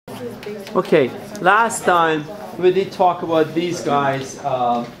Okay, last time we did talk about these guys,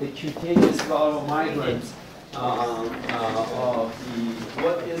 the cutaneous larval migrants of the,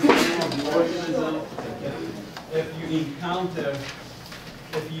 what is the name of the organism? If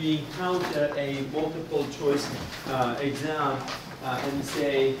you encounter a multiple choice exam and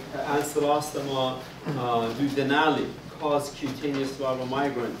say Ancylostoma duodenale cause cutaneous larval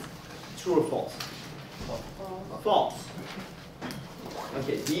migrants, true or false? False.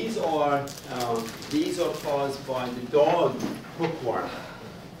 Okay, these are caused by the dog hookworm,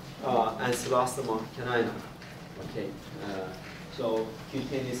 Ancylostoma canina. Okay, so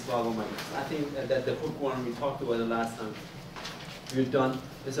cutaneous larval migrants. I think that the hookworm we talked about the last time. You're done.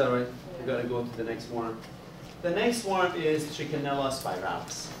 Is that right? We're going to go to the next worm. The next worm is Trichinella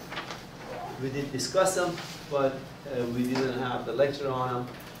spiralis. We did discuss them, but we didn't have the lecture on them.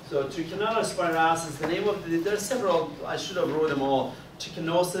 So Trichinella spiralis is the name of the, there are several, I should have wrote them all.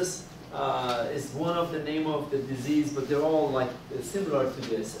 Trichinosis is one of the name of the disease, but they're all like similar to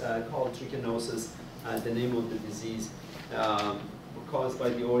this, called trichinosis, the name of the disease caused by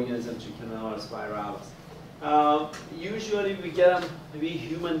the organism Trichinella spiralis. Usually we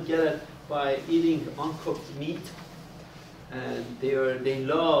humans get it by eating uncooked meat, and they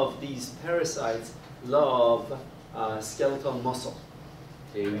love, these parasites love skeletal muscle.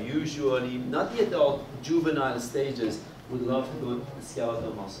 They usually, not the adult, juvenile stages, would love to go to the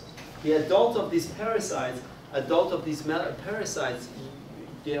skeletal muscles. The adult of these parasites,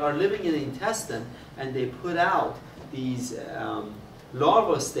 they are living in the intestine, and they put out these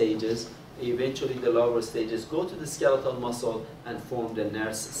larval stages. Eventually the larval stages go to the skeletal muscle and form the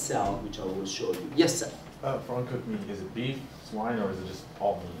nurse cell, which I will show you. Yes, sir? For uncooked meat, is it beef, swine, or is it just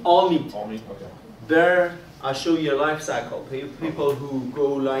all meat? All meat. All meat, okay. Bear, I'll show you a life cycle. People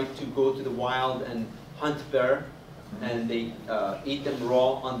who like to go to the wild and hunt bear, and they eat them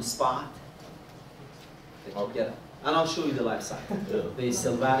raw on the spot. They can get it. And I'll show you the life cycle. The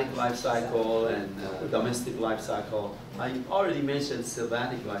sylvatic life cycle and domestic life cycle. I already mentioned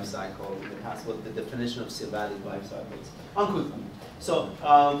sylvatic life cycle. That's what the definition of sylvatic life cycle is. Uncooked meat. So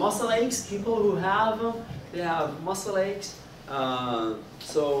muscle aches, people who have them, they have muscle aches.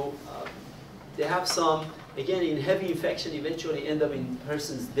 They have some, again, in heavy infection, eventually end up in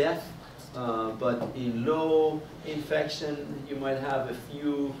person's death. But in low infection, you might have a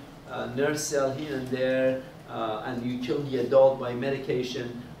few nerve cells here and there. And you kill the adult by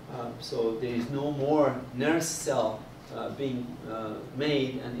medication, so there is no more nerve cell being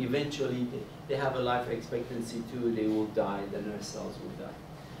made, and eventually they have a life expectancy too. They will die, the nerve cells will die.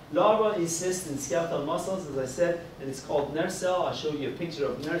 Larvae insist in skeletal muscles, as I said, and it's called nerve cell. I'll show you a picture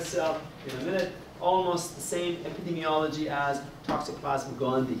of nerve cell in a minute. Almost the same epidemiology as Toxoplasma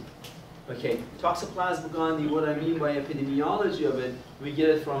gondii. Okay, Toxoplasma gondii, what I mean by epidemiology of it, we get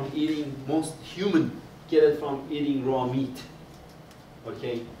it from eating, most human get it from eating raw meat.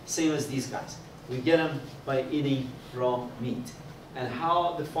 Okay, same as these guys. We get them by eating raw meat. And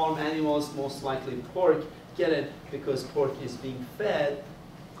how the farm animals, most likely pork, get it because pork is being fed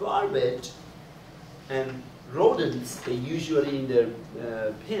garbage, and rodents, they usually in their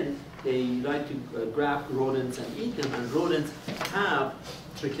pen, they like to grab rodents and eat them, and rodents have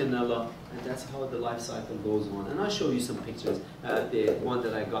trichinella, and that's how the life cycle goes on. And I'll show you some pictures. The one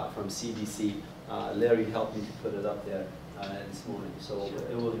that I got from CDC, Larry helped me to put it up there this morning, so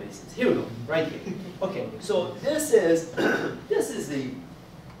it will make sense. Here we go, right here. Okay, so this is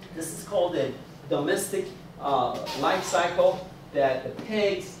called the domestic life cycle, that the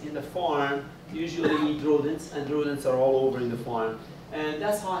pigs in the farm usually eat rodents, and rodents are all over in the farm, and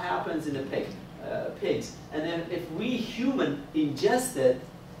that's how it happens in the pigs. And then if we human ingest it,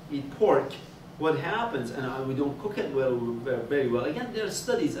 eat pork, what happens, and we don't cook it very well. Again, there are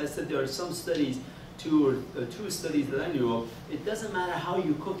studies, I said there are some studies, two studies that I knew of. It doesn't matter how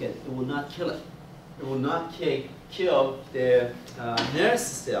you cook it, it will not kill it. It will not kill the nerve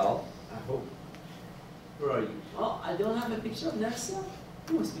cell. I hope. Where are you? Oh, I don't have a picture of nerve cell?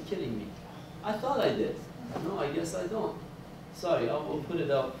 You must be kidding me. I thought I did. No, I guess I don't. Sorry, I will put it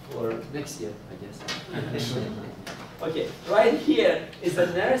up for next year, I guess. Okay, right here is the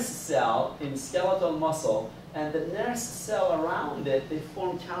nerve cell in skeletal muscle, and the nerve cell around it, they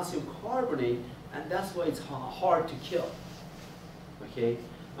form calcium carbonate, and that's why it's hard to kill. Okay,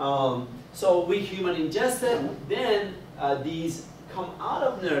 so we human ingest it, then these come out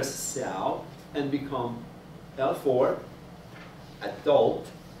of nerve cell and become L4, adult,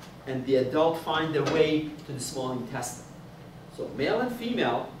 and the adult find their way to the small intestine. So male and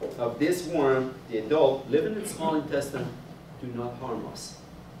female of this worm, the adult, living in the small intestine, do not harm us.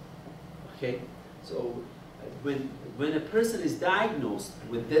 Okay? So when a person is diagnosed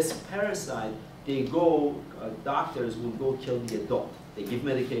with this parasite, they go, doctors will go kill the adult. They give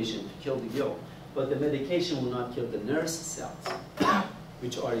medication to kill the yolk, but the medication will not kill the nerve cells,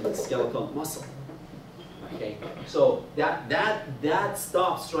 which are in the skeletal muscle. Okay, so that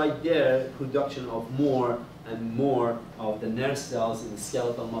stops right there production of more and more of the nerve cells in the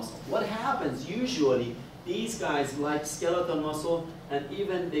skeletal muscle. What happens usually? These guys like skeletal muscle, and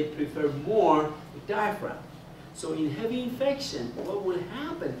even they prefer more the diaphragm. So in heavy infection, what will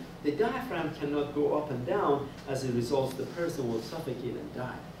happen? The diaphragm cannot go up and down. As a result, the person will suffocate and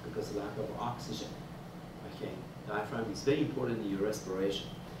die because of lack of oxygen. Okay, diaphragm is very important in your respiration.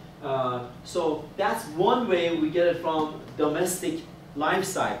 So that's one way we get it from domestic life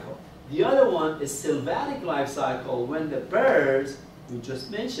cycle. The other one is sylvatic life cycle, when the birds we just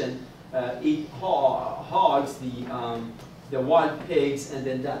mentioned eat hogs, the wild pigs, and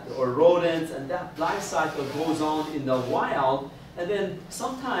then that, or rodents, and that life cycle goes on in the wild. And then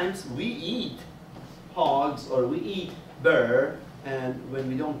sometimes we eat hogs or we eat bird, and when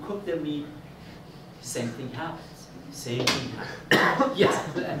we don't cook the meat, same thing happens. Same thing happens. Yes,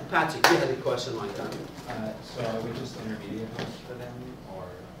 Patrick, you had a question like that. So are we just intermediate hosts for them, or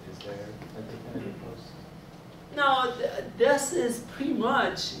is there a definitive host? No, this is pretty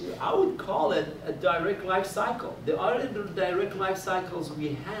much, I would call it a direct life cycle. The other direct life cycles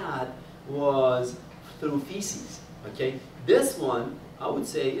we had was through feces, okay? This one, I would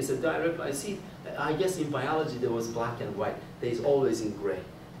say, is a direct life. See, I guess in biology there was black and white. There's always in gray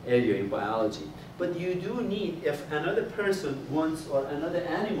area in biology. But you do need, if another person wants, or another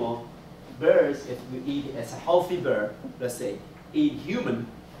animal, birds, if we eat as a healthy bird, let's say, eat human,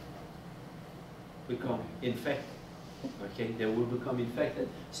 become infected. Okay, they will become infected.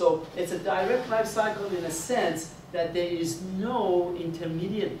 So it's a direct life cycle in a sense that there is no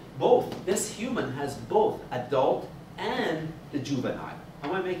intermediate. Both, this human has both adult and the juvenile.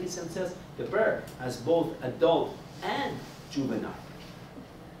 Am I making some sense? The bird has both adult and juvenile.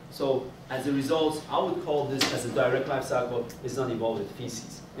 So as a result, I would call this as a direct life cycle. It's not involved with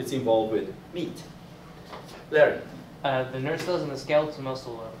feces. It's involved with meat. Larry. The nerve cells in the skeletal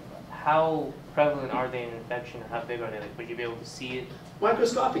muscle, how prevalent are they in infection, or how big are they? Like, would you be able to see it?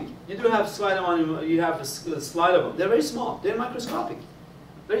 Microscopic. You do have slide on. You have a slide of them. They're very small. They're microscopic.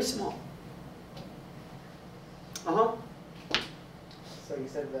 Very small. So you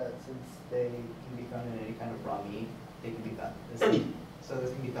said that since they can be found in any kind of raw meat, they can be found. So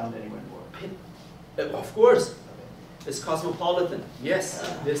this can be found anywhere in the world. Of course. It's cosmopolitan. Yes.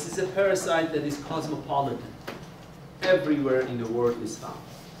 This is a parasite that is cosmopolitan. Everywhere in the world is found,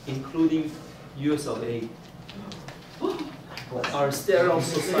 including US of A. Our sterile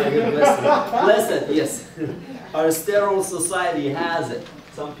society, blessed, yes. Our sterile society has it.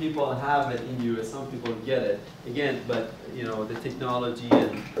 Some people have it in US, some people get it. Again, but you know, the technology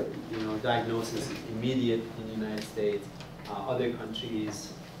and diagnosis is immediate in the United States. Other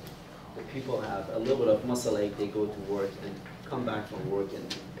countries, the people have a little bit of muscle ache, they go to work and come back from work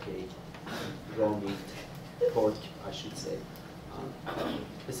and pay raw meat, pork, I should say.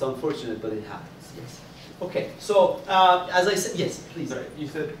 It's unfortunate, but it happens, yes. Okay, so as I said, yes, please. Sorry, you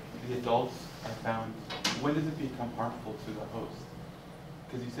said the adults are found. When does it become harmful to the host?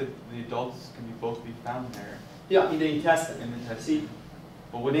 Because you said the adults can both be found there. Yeah, in the intestine. In the intestine. See,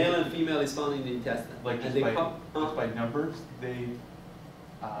 but when male and female is found in the intestine. Like and just by numbers, they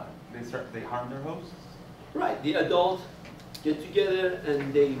harm their hosts. Right, the adult get together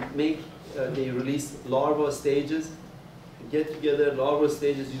and they they release larval stages. Get together, larval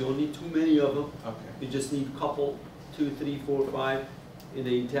stages. You don't need too many of them. Okay. You just need a couple, 2, 3, 4, 5 in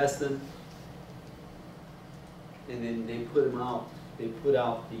the intestine, and then they put them out. They put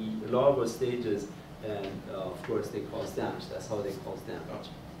out the larval stages, and of course they cause damage. That's how they cause damage.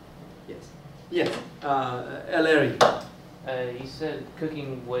 Yes. Yes. Larry. You said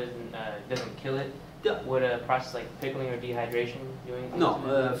cooking doesn't kill it. Yeah. Would a process like pickling or dehydration do anything?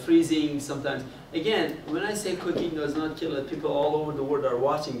 No, freezing sometimes. Again, when I say cooking does not kill it, people all over the world are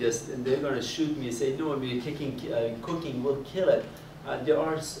watching this and they're going to shoot me and say, no, cooking will kill it. There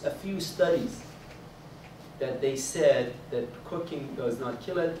are a few studies that they said that cooking does not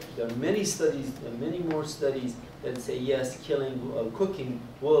kill it. There are many studies, and many more studies that say, yes, cooking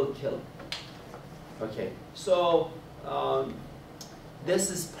will kill it. Okay, so this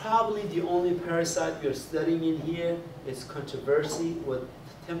is probably the only parasite we are studying in here. It's controversy, what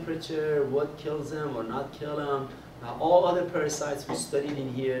temperature, what kills them or not kill them. All other parasites we studied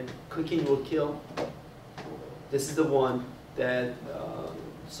in here, cooking will kill. This is the one that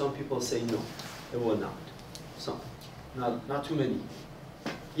some people say no, it will not. Some, not too many.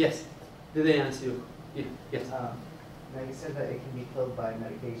 Yes, did they answer you? Yeah, yes. Now you said that it can be killed by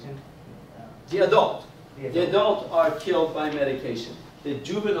medication. The adult. The The adult are killed by medication. The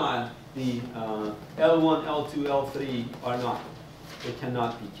juvenile, the L1, L2, L3 are not. They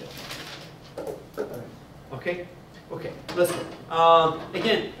cannot be killed. Okay? Okay, let's go.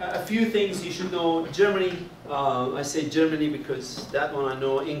 Again, a few things you should know. Germany, I say Germany because that one I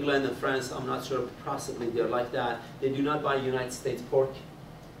know. England and France, I'm not sure, possibly they're like that. They do not buy United States pork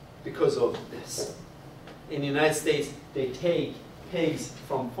because of this. In the United States, they take pigs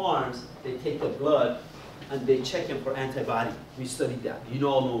from farms, they take the blood, and they check them for antibody. We studied that. You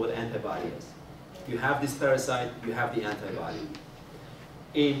all know what antibody is. You have this parasite, you have the antibody.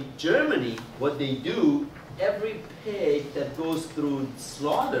 In Germany, what they do, every pig that goes through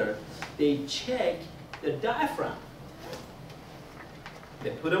slaughter, they check the diaphragm. They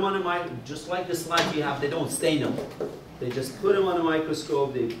put them on a microscope, just like the slide you have, they don't stain them. They just put them on a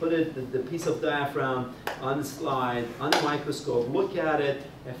microscope, they put it, the piece of diaphragm on the slide, on the microscope, look at it.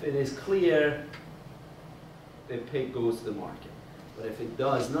 If it is clear, the pig goes to the market. But if it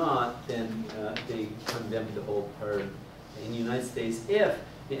does not, then they condemn the whole herd. In the United States, if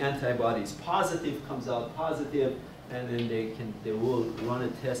the antibody is positive, comes out positive, and then they will run a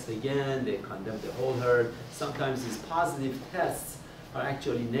test again, they condemn the whole herd. Sometimes these positive tests are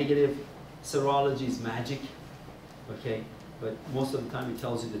actually negative. Serology is magic, okay? But most of the time it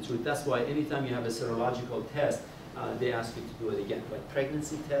tells you the truth. That's why anytime you have a serological test, they ask you to do it again. Like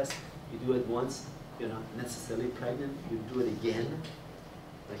pregnancy test, you do it once, you're not necessarily pregnant, you do it again,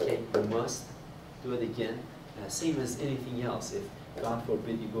 okay? You must do it again. Same as anything else. If, God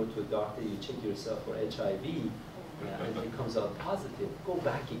forbid, you go to a doctor, you check yourself for HIV, and it comes out positive, go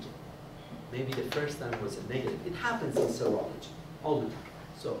back again. Maybe the first time was a negative. It happens in serology all the time.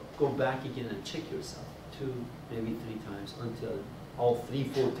 So go back again and check yourself 2, maybe 3 times until all 3,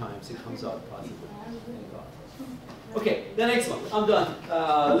 4 times it comes out positive. Thank God. Okay, the next one. I'm done.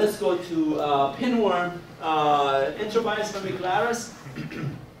 Let's go to pinworm, Enterobius vermicularis.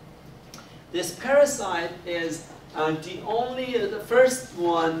 This parasite is the first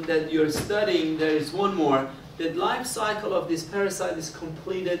one that you're studying. There is one more. The life cycle of this parasite is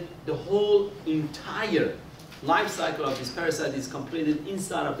completed. The whole entire life cycle of this parasite is completed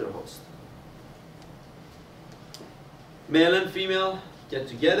inside of their host. Male and female get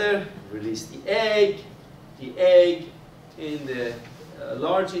together, release the egg. The egg in the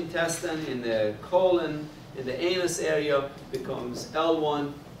large intestine, in the colon, in the anus area becomes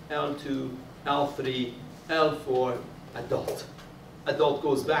L1, L2, L3, L4, adult. Adult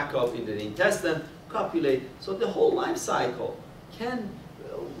goes back up into the intestine, copulate. So the whole life cycle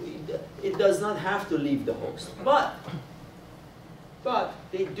it does not have to leave the host. But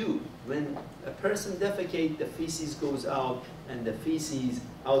they do. When a person defecates, the feces goes out, and the feces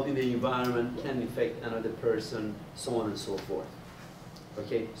out in the environment can infect another person, so on and so forth.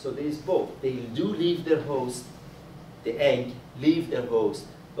 Okay, so there's both. They do leave their host, the egg leave their host,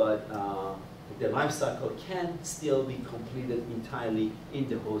 but the life cycle can still be completed entirely in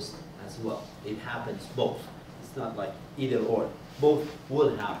the host as well. It happens both. It's not like either or. Both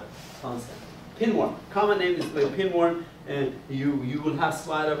will happen constantly. Pinworm, common name is pinworm, and you will have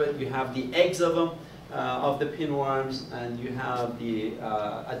slide of it. You have the eggs of them, of the pinworms, and you have the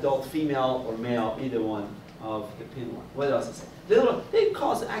adult female or male, either one of the pinworm. What else is it? They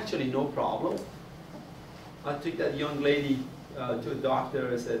cause actually no problem. I took that young lady to a doctor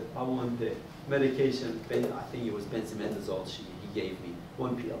and said, I want the medication, I think it was benzimidazole he gave me,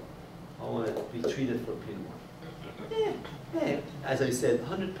 1 pill. I want to be treated for pinworm. As I said,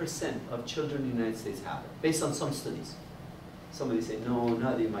 100% of children in the United States have it, based on some studies. Somebody said, no,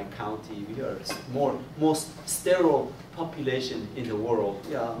 not in my county. We are most sterile population in the world.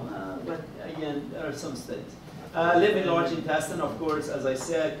 Yeah, but again, there are some studies. Live in large intestine, of course, as I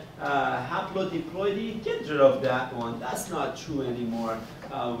said. Haplodiploidy, get rid of that one. That's not true anymore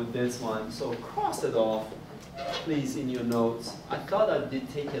with this one. So cross it off, please, in your notes. I thought I did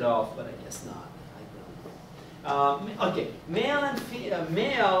take it off, but I guess not. Okay, male and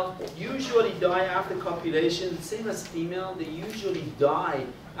male usually die after copulation, same as female. They usually die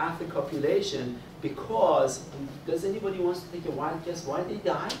after copulation because, does anybody want to take a wild guess why they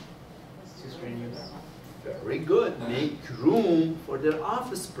die? Very good. Make room for their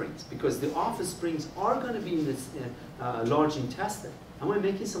offsprings, because the offsprings are going to be in this large intestine. Am I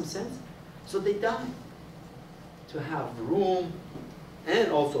making some sense? So they die to have room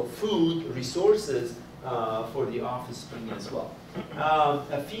and also food, resources for the offspring as well.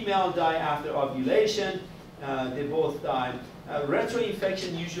 A female die after ovulation. They both die.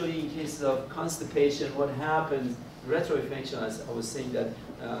 Retroinfection, usually in cases of constipation, what happens, retroinfection, as I was saying, that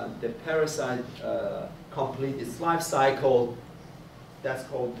the parasite completes its life cycle. That's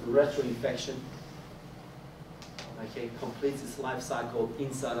called retroinfection. Okay, completes its life cycle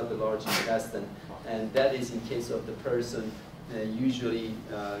inside of the large intestine, and that is in case of the person. Usually,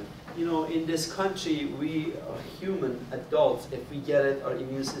 you know, in this country, we human adults, if we get it, our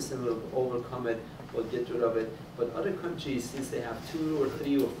immune system will overcome it, will get rid of it. But other countries, since they have 2 or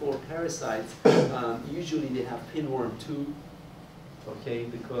 3 or 4 parasites, usually they have pinworm too. Okay,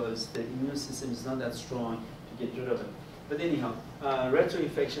 because the immune system is not that strong to get rid of it. But anyhow,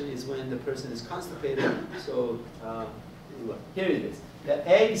 retroinfection is when the person is constipated. So here it is. The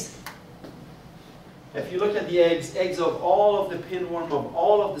eggs, if you look at the eggs of all of the pinworm of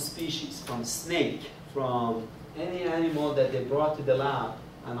all of the species, from snake, from any animal that they brought to the lab,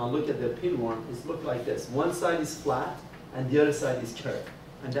 and I'll look at the pinworm, it looks like this. One side is flat, and the other side is curved.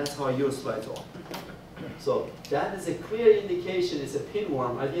 And that's how your slides are. So that is a clear indication it's a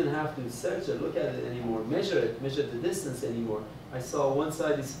pinworm. I didn't have to search it, look at it anymore, measure it, measure the distance anymore. I saw one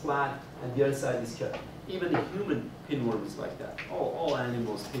side is flat and the other side is curved. Even a human pinworm is like that. All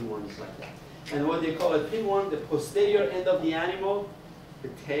animals, pinworm is like that. And what they call a pinworm, the posterior end of the animal, the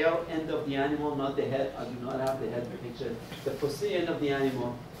tail end of the animal, not the head. I do not have the head picture. The posterior end of the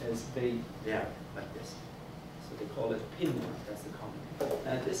animal is very narrow, like this. So they call it pinworm. That's the common.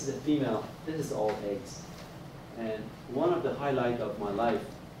 And this is a female. This is all eggs. And one of the highlights of my life,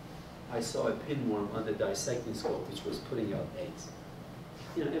 I saw a pinworm on the dissecting scope, which was putting out eggs.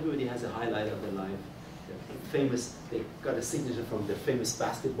 You know, everybody has a highlight of their life. They're famous, they got a signature from their famous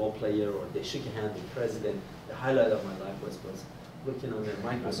basketball player, or they shook a hand with the president. The highlight of my life was looking on the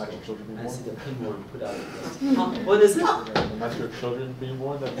microscope and see the pinworm put out eggs. Huh? What is it? Not your children being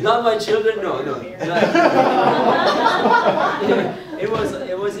born? Not my children, no. It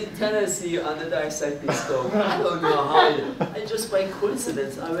was in Tennessee on the dissecting scope. I don't know how and just by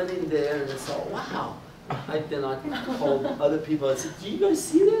coincidence, I went in there and I saw, wow. I then I called other people and said, do you guys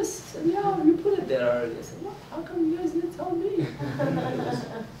see this? I said, yeah, you put it there already. I said, well, how come you guys didn't tell me?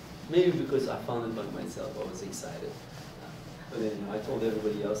 Maybe because I found it by myself, I was excited. But then I told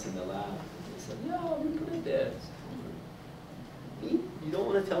everybody else in the lab. They said, yeah, you put it there. Me? You don't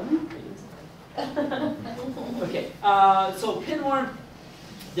want to tell me? Okay, so pinworm,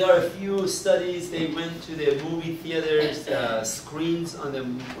 there are a few studies. They went to the movie theaters, screens on the,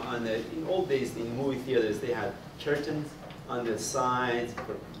 in old days in movie theaters, they had curtains on the sides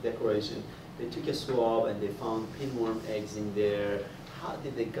for decoration. They took a swab and they found pinworm eggs in there. How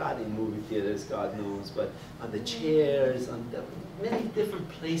did they got in movie theaters, God knows, but on the chairs, on the many different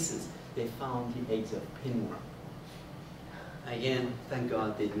places, they found the eggs of pinworm. Again, thank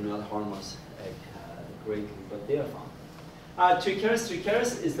God they do not harm us greatly, but they are found.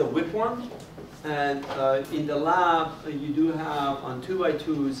 Tricharis is the whipworm, and in the lab you do have on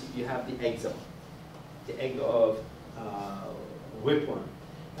 2x2s you have the eggs of the egg of whipworm.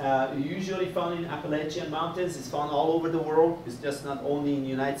 Usually found in Appalachian Mountains. It's found all over the world. It's just not only in the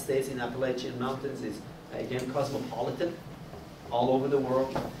United States in Appalachian Mountains. It's again cosmopolitan all over the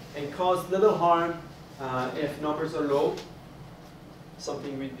world, and cause little harm if numbers are low.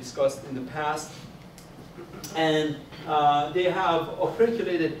 Something we discussed in the past. And they have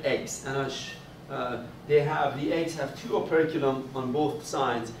operculated eggs, and the eggs have 2 operculum on both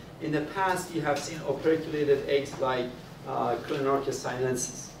sides. In the past, you have seen operculated eggs like Culinarchus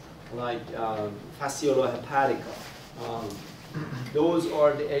sinensis, like Fasciola hepatica. Those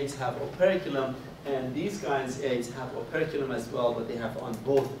are the eggs have operculum, and these guys' eggs have operculum as well, but they have on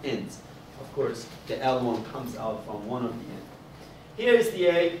both ends. Of course, the L1 comes out from one of the ends. Here is the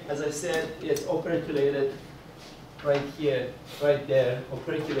egg. As I said, it's operculated right here, right there,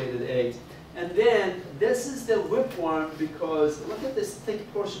 operculated eggs. And then this is the whipworm, because look at this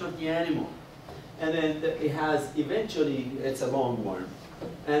thick portion of the animal. And then it has eventually, it's a long worm.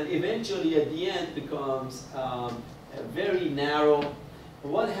 And eventually at the end becomes very narrow.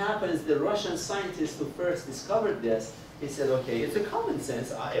 What happens, the Russian scientist who first discovered this, he said, okay, it's a common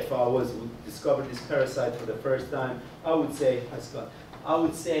sense. If I was discovered this parasite for the first time, I would say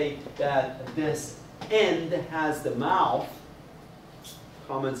that this end has the mouth.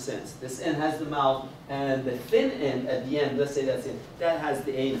 Common sense. This end has the mouth, and the thin end at the end, let's say that's it, that has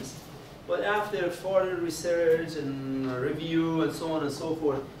the anus. But after further research and review and so on and so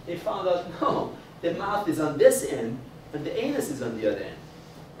forth, they found out, no, the mouth is on this end, and the anus is on the other end.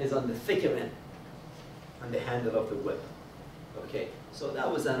 It's on the thicker end, on the handle of the whip. Okay, so that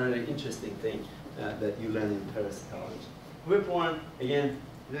was another interesting thing that you learn in parasitology. Whipworm, again,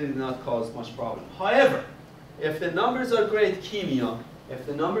 did not cause much problem. However, if the numbers are great chemia, if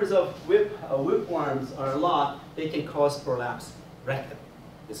the numbers of whipworms are a lot, they can cause prolapse rectum.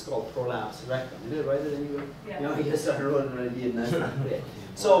 It's called prolapse rectum. Did I write it anywhere? Yeah. No, I guess I wrote it already, and that's not there.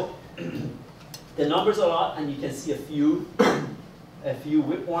 So the numbers are a lot, and you can see a few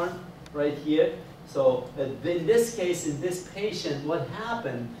whipworm right here. So in this case, in this patient, what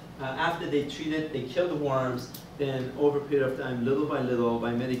happened after they treated, they killed the worms, then over a period of time, little by little,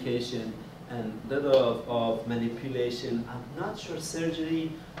 by medication and little of manipulation, I'm not sure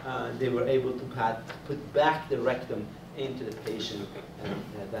surgery, they were able to put back the rectum into the patient,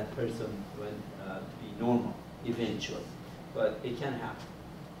 and that person went to be normal eventually. But it can happen.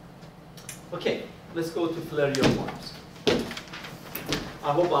 Okay, let's go to filarial worms.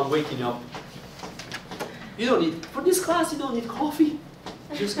 I hope I'm waking up. You don't need, for this class, you don't need coffee.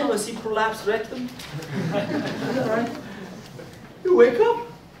 You're just going to see prolapsed rectum. Is that right? You wake up.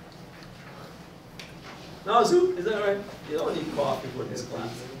 No, Zoo, is that right? You don't need coffee for this class.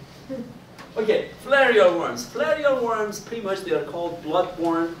 Okay, filarial worms. Filarial worms, pretty much they are called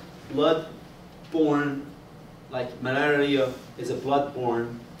bloodborne, like malaria is a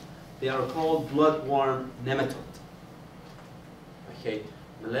bloodborne. They are called bloodworm nematode. Okay,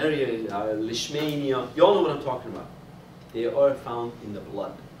 malaria, leishmania, you all know what I'm talking about. They are found in the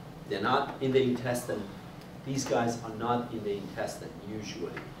blood. They're not in the intestine. These guys are not in the intestine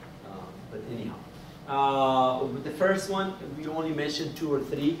usually, but anyhow. With the first one, we only mentioned 2 or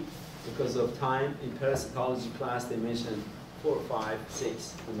 3 because of time. In parasitology class, they mentioned 4, 5,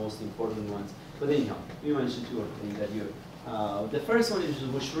 6, the most important ones. But anyhow, we mentioned 2 or 3 that year. The first one is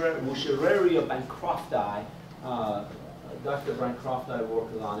Wuchereria bancrofti. Dr. Bancrofti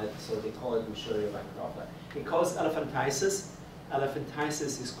worked on it, so they call it Wuchereria bancrofti. It causes elephantiasis.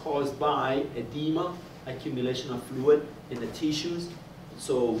 Elephantiasis is caused by edema, accumulation of fluid in the tissues.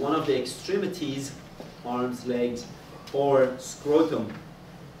 So one of the extremities, arms, legs, or scrotum,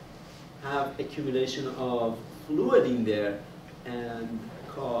 have accumulation of fluid in there and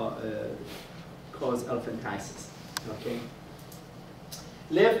cause elephantiasis. Okay.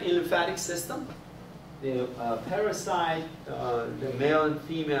 Live in lymphatic system. The parasite, the male and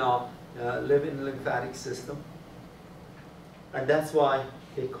female, live in the lymphatic system, and that's why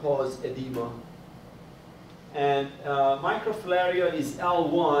they cause edema. And microfilaria is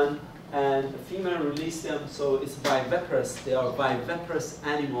L1, and female release them, so it's viviparous. They are viviparous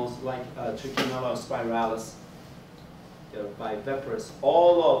animals like Trichinella spiralis. They're viviparous.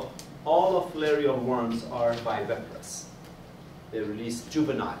 All of filarial worms are viviparous. They release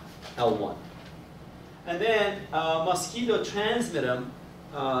juvenile, L1. And then mosquito transmit them.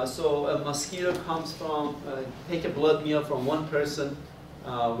 So a mosquito comes from, take a blood meal from one person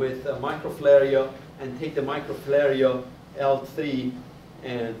with microfilaria, and take the microfilaria L3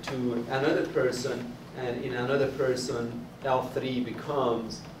 and to another person, and in another person L3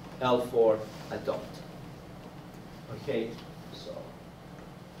 becomes L4 adult. Okay, so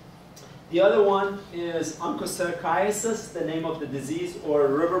the other one is onchocerciasis, the name of the disease, or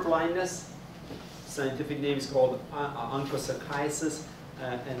river blindness. Scientific name is called onchocerciasis,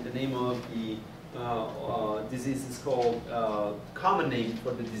 and the name of the disease is called, common name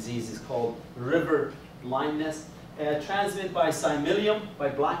for the disease is called river blindness. Transmitted by cymilium, by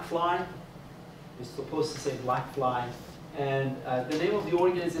black fly. It's supposed to say black fly. And the name of the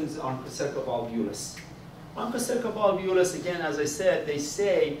organism is Onchocerca volvulus. Onchocerca volvulus, again, as I said, they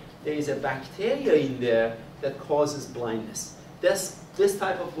say there is a bacteria in there that causes blindness. This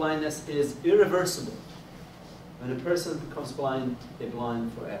type of blindness is irreversible. When a person becomes blind, they're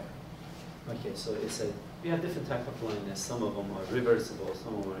blind forever. Okay, so we have different types of blindness. Some of them are reversible,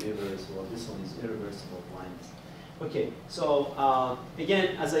 some of them are irreversible. This one is irreversible blindness. Okay, so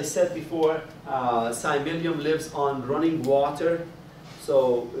again, as I said before, cymilium lives on running water.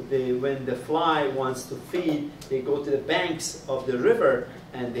 So when the fly wants to feed, they go to the banks of the river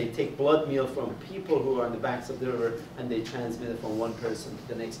and they take blood meal from people who are on the banks of the river, and they transmit it from one person to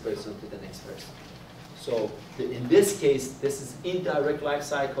the next person to the next person. So in this case, this is indirect life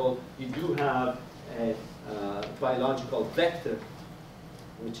cycle. You do have a biological vector,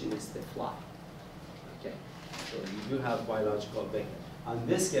 which is the fly. Okay, so you do have biological vector. In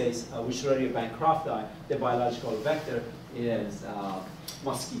this case, Wuchereria bancrofti, the biological vector is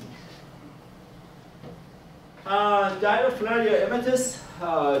mosquito. Dirofilaria immitis,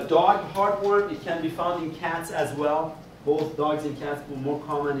 dog heartworm. It can be found in cats as well. Both dogs and cats, but more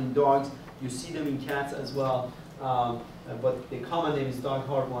common in dogs. You see them in cats as well. But the common name is dog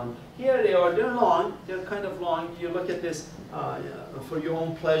heartworm. Here they are. They're long. They're kind of long. You look at this for your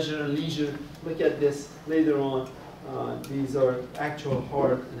own pleasure and leisure. Look at this later on. These are actual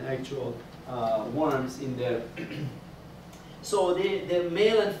heart and actual worms in there. So the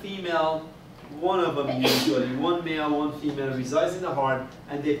male and female one of them usually, one male, one female, resides in the heart,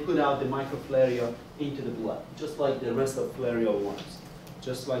 and they put out the microflaria into the blood, just like the rest of filarial worms.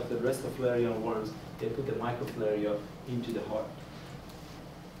 Just like the rest of filarial worms, they put the microflaria into the heart.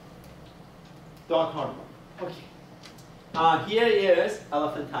 Dog heartworm. Okay. Here is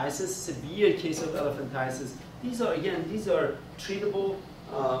elephantiasis, severe case of elephantiasis. These are, again, these are treatable,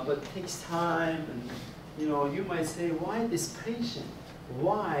 but it takes time. And you might say, why this patient?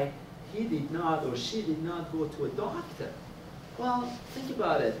 Why he did not or she did not go to a doctor? Well, think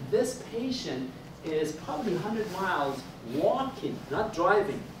about it. This patient is probably 100 miles walking, not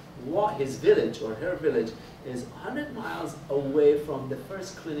driving. His village or her village is 100 miles away from the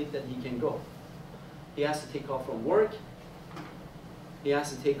first clinic that he can go. He has to take off from work. He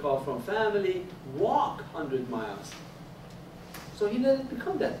has to take off from family, walk 100 miles. So he let it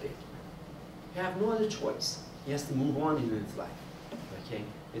become that big. He have no other choice. He has to move on in his life. Okay?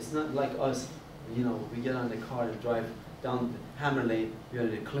 It's not like us, we get on the car and drive down Hammer Lane, we're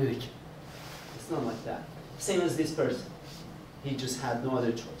in a clinic. It's not like that. Same as this person. He just had no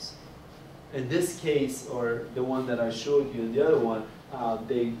other choice. In this case, or the one that I showed you, and the other one,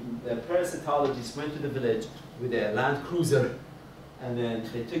 the parasitologist went to the village with a Land Cruiser, and then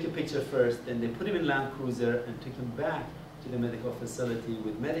they took a picture first, then they put him in Land Cruiser and took him back to the medical facility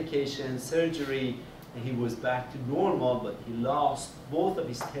with medication, surgery, and he was back to normal, but he lost both of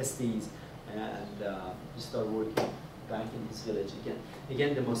his testes, and he started working back in his village again.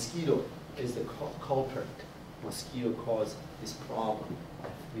 Again, the mosquito is the culprit. Mosquito caused this problem.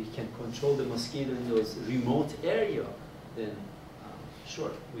 If we can control the mosquito in those remote areas, then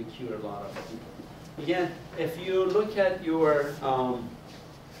sure, we cure a lot of people. Again, if you look at your,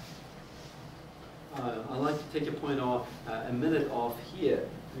 I'd like to take a minute off here.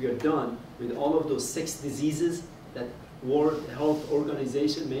 We are done with all of those 6 diseases that World Health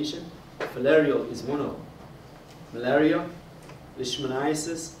Organization mentioned. Filarial is one of them. Malaria,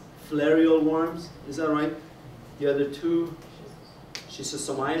 leishmaniasis, filarial worms, is that right? The other 2,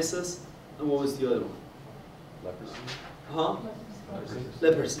 schistosomiasis, and what was the other one? Leprosy. Huh?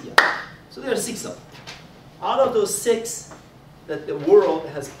 Leprosy, yeah. So there are 6 of them. Out of those 6 that the world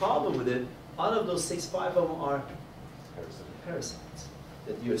has problem with it, out of those 6, 5 of them are parasites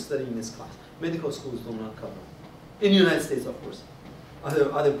that you're studying in this class. Medical schools do not cover them. In the United States, of course.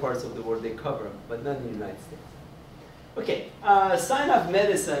 Other parts of the world, they cover them, but not in the United States. Okay, sign of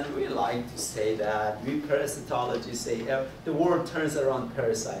medicine, we like to say that. We parasitologists say the world turns around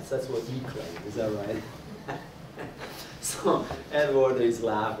parasites. That's what we claim, is that right? So Edward is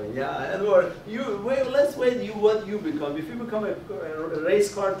laughing. Yeah, Edward, let's wait. What you become? If you become a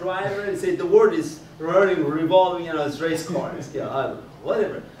race car driver and say the world is revolving around race cars, yeah, I don't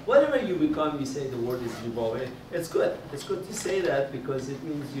know. Whatever you become, you say the world is revolving. It's good. It's good to say that because it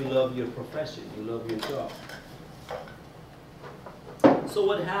means you love your profession, you love your job. So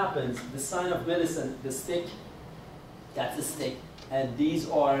what happens? The sign of medicine, the stick. That's a stick, and these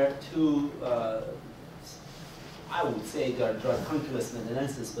are 2. I would say they are dracunculus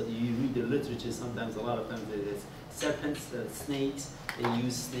medinensis, but you read the literature sometimes, a lot of times it's serpents, snakes. They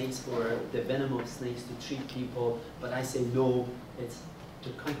use snakes for the venom of snakes to treat people, but I say no, it's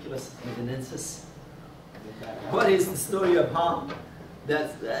dracunculus medinensis. What is the story of harm?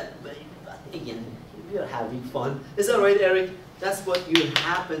 That's that. Again, you're having fun. Is that right, Eric? That's what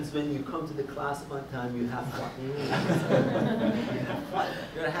happens when you come to the class one time. You have fun. You have fun.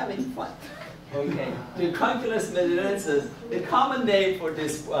 You're having fun. Okay. Dracunculus medinensis. The common name for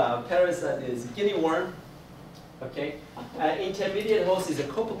this parasite is guinea worm. Okay. Intermediate host is a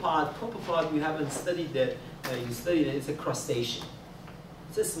copepod. Copepod, you haven't studied that. You studied it. It's a crustacean.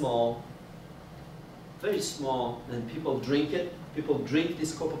 It's a small, very small, and people drink it. People drink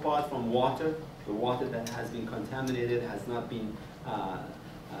this copepod from water. The water that has been contaminated, has not been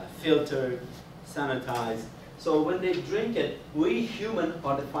filtered, sanitized. So when they drink it, we human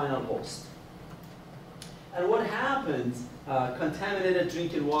are the final host. And what happens, contaminated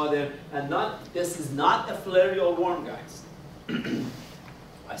drinking water, and this is not a filarial worm, guys.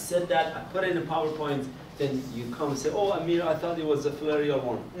 I said that, I put it in the PowerPoint, then you come and say, oh, Amir, I thought it was a filarial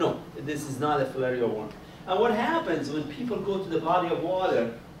worm. No, this is not a filarial worm. And what happens when people go to the body of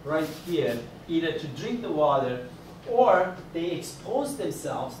water, right here, either to drink the water, or they expose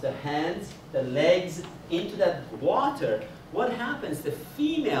themselves, the hands, the legs, into that water, what happens? The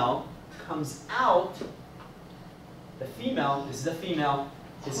female comes out. The female, this is a female,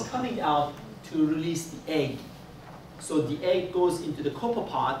 is coming out to release the egg. So the egg goes into the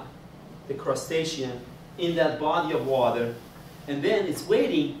copepod, the crustacean, in that body of water, and then it's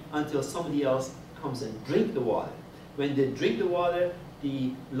waiting until somebody else comes and drink the water. When they drink the water,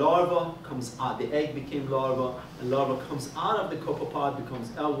 the larva comes out, the egg became larva, and larva comes out of the copepod, becomes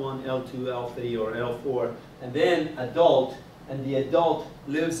L1, L2, L3, or L4, and then adult, and the adult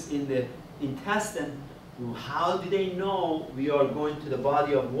lives in the intestine. How do they know we are going to the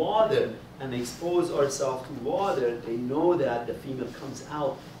body of water and expose ourselves to water? They know that the female comes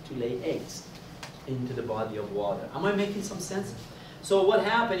out to lay eggs into the body of water. Am I making some sense? So what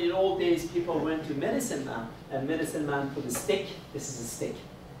happened in old days, people went to medicine man, and medicine man put a stick, this is a stick.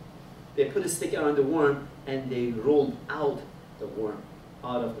 They put a stick around the worm, and they rolled out the worm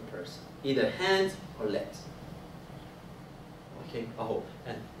out of the person, either hands or legs. Okay,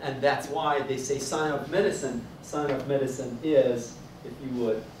 and that's why they say sign of medicine is, if you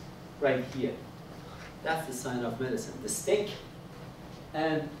would, right here. That's the sign of medicine, the stick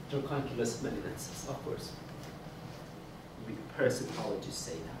and Dracunculus mellinensis, of course. Parasitologists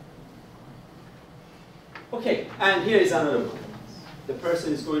say that. Okay, and here is another one. The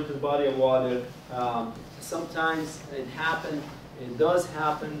person is going to the body of water. Sometimes it happens, it does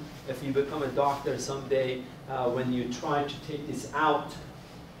happen if you become a doctor someday, when you try to take this out,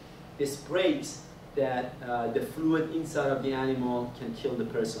 this breaks, that the fluid inside of the animal can kill the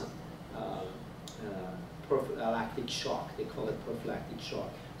person. Prophylactic shock, they call it prophylactic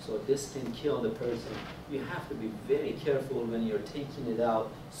shock. So this can kill the person. You have to be very careful when you're taking it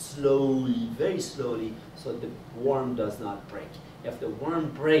out slowly, very slowly, so the worm does not break. If the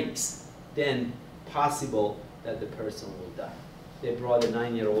worm breaks, then possible that the person will die. They brought a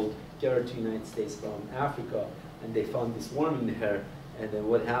 9-year-old girl to the United States from Africa, and they found this worm in her, and then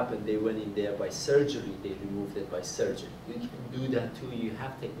what happened, they went in there by surgery. They removed it by surgery. You can do that too. You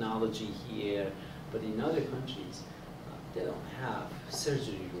have technology here, but in other countries, they don't have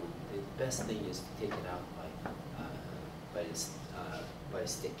surgery room. The best thing is to take it out by a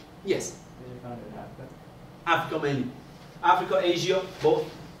stick. Yes? They found it in Africa. Africa mainly. Africa, Asia, both.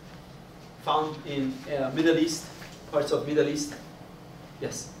 Found in Middle East, parts of Middle East.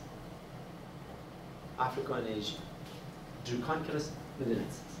 Yes. Africa and Asia. Dracunculus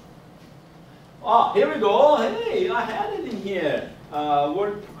mellinensis. Oh, here we go. Hey, I had it in here.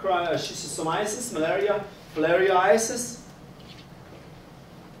 Word schistosomiasis, malaria, filariasis.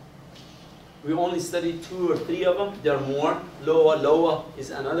 We only studied 2 or 3 of them. There are more. Loa is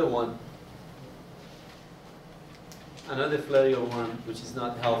another one. Another filarial worm, which is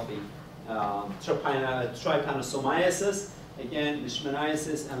not healthy. Trypanosomiasis, again,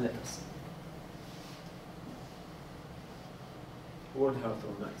 leishmaniasis, and leprosy. World Health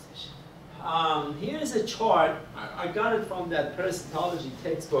Organization. Here's a chart. I got it from that parasitology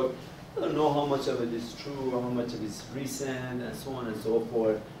textbook. I don't know how much of it is true, how much of it is recent, and so on and so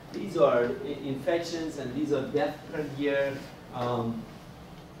forth. These are infections, and these are deaths per year.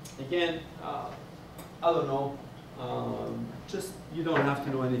 Again, I don't know. Just, you don't have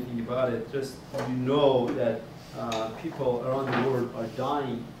to know anything about it. Just, you know that people around the world are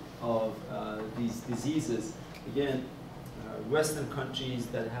dying of these diseases. Again, Western countries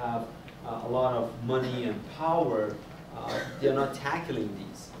that have a lot of money and power, they're not tackling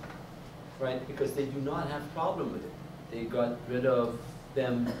these, right? Because they do not have problem with it. They got rid of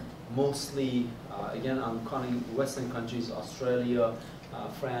them mostly, again, I'm calling Western countries, Australia,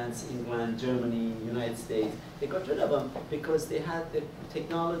 France, England, Germany, United States. They got rid of them because they had the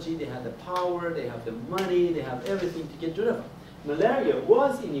technology, they had the power, they have the money, they have everything to get rid of them. Malaria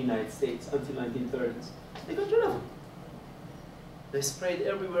was in the United States until 1930s. They got rid of them. They sprayed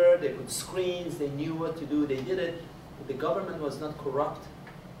everywhere, they put screens, they knew what to do, they did it. But the government was not corrupt.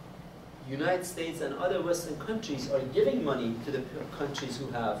 United States and other Western countries are giving money to the countries who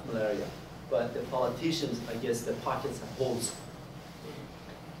have malaria. But the politicians, I guess, the pockets have holes.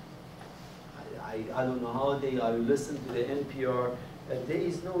 I don't know how I listen to the NPR, there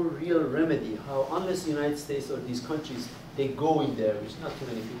is no real remedy. How, unless the United States or these countries, they go in there, which not too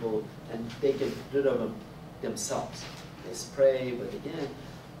many people, and they get rid of them themselves. They spray, but again,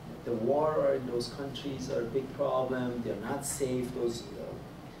 the war in those countries are a big problem. They're not safe. Those,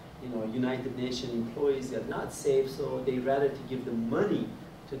 United Nations employees, they're not safe, so they rather to give the money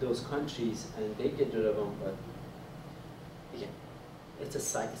to those countries, and they get rid of them. But again, it's a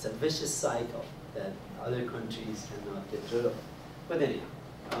cycle. It's a vicious cycle that other countries cannot get rid of. But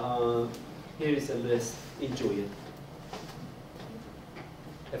anyhow, here is a list. Enjoy it.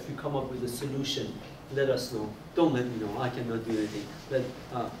 If you come up with a solution, let us know. Don't let me know. I cannot do anything. Let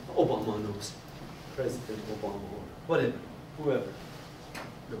Obama knows. President Obama or whatever, whoever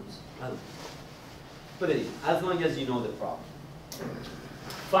knows. I don't know. But anyway, as long as you know the problem.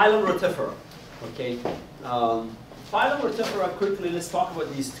 Phylum Rotifera. Okay. Phylum Rotifera, quickly, let's talk about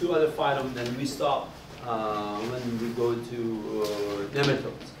these 2 other phylum, then we stop. when we go to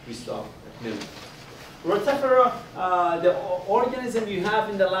nematodes. We stop at nematodes. Rotifera, the organism you have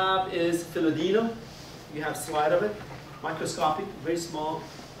in the lab is Philodendron. You have a slide of it, microscopic, very small.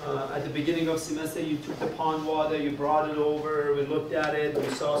 At the beginning of semester, you took the pond water, you brought it over, we looked at it, we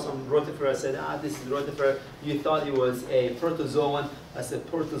saw some rotifera. I said, this is rotifera. You thought it was a protozoan. I said,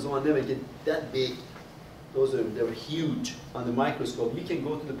 protozoan never get that big. They were huge on the microscope. You can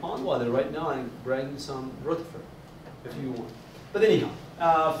go to the pond water right now and bring some rotifera if you want. But anyhow,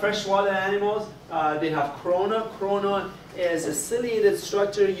 freshwater animals, they have corona. Corona is a ciliated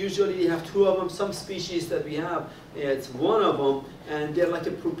structure. Usually they have two of them. Some species that we have, it's one of them, and they're like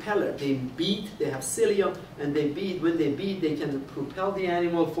a propeller. They beat, they have cilia, and they beat. When they beat, they can propel the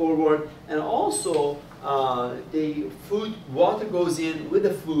animal forward. And also, water goes in with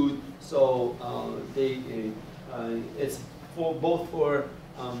the food, so it's both for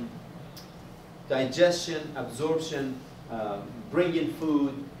digestion, absorption, bringing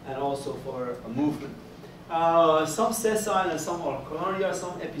food, and also for movement. Some sessile and some are colonial,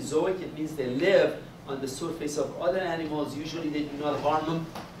 some epizoic. It means they live on the surface of other animals. Usually they do not harm them.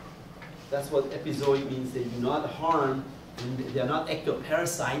 That's what epizoic means. They do not harm, and they are not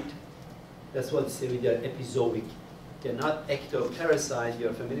ectoparasite. That's what they say, they are epizoic. They're not ectoparasite.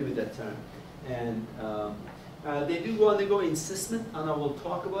 You're familiar with that term. And they do undergo encystment, and I will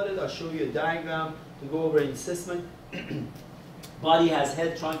talk about it. I'll show you a diagram to go over encystment. Body has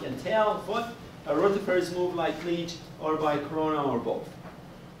head, trunk, and tail, foot. Rotifers move like leech or by corona or both.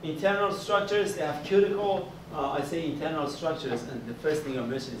 Internal structures, they have cuticle. I say internal structures, and the first thing I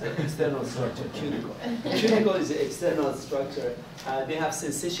mentioned is an external structure, cuticle. Cuticle is an external structure. They have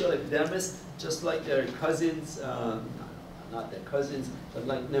syncytial epidermis, just like their cousins, not their cousins, but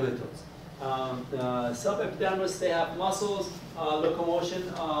like nematodes. Subepidermis, they have muscles, locomotion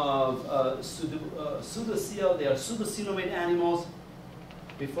of pseudocele. They are pseudocoelomate animals.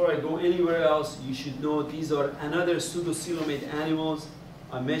 Before I go anywhere else, you should know these are another pseudocoelomate animals.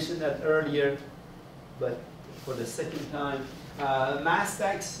 I mentioned that earlier, but for the second time.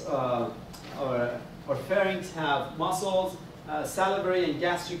 Mastax or pharynx have muscles, salivary and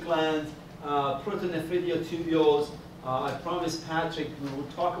gastric glands, protonephridia tubules. I promised Patrick we will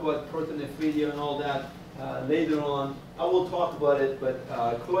talk about protonephridia and all that later on. I will talk about it, but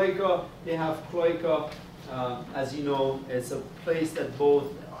cloaca, they have cloaca. As you know, it's a place that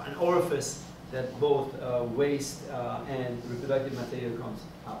an orifice that both waste and reproductive material comes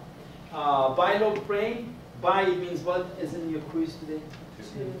out. Bilobe brain, bi means what is in your quiz today?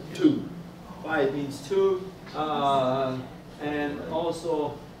 Two. Bi means two. And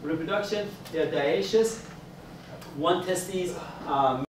also reproduction, they're dioecious. One testes.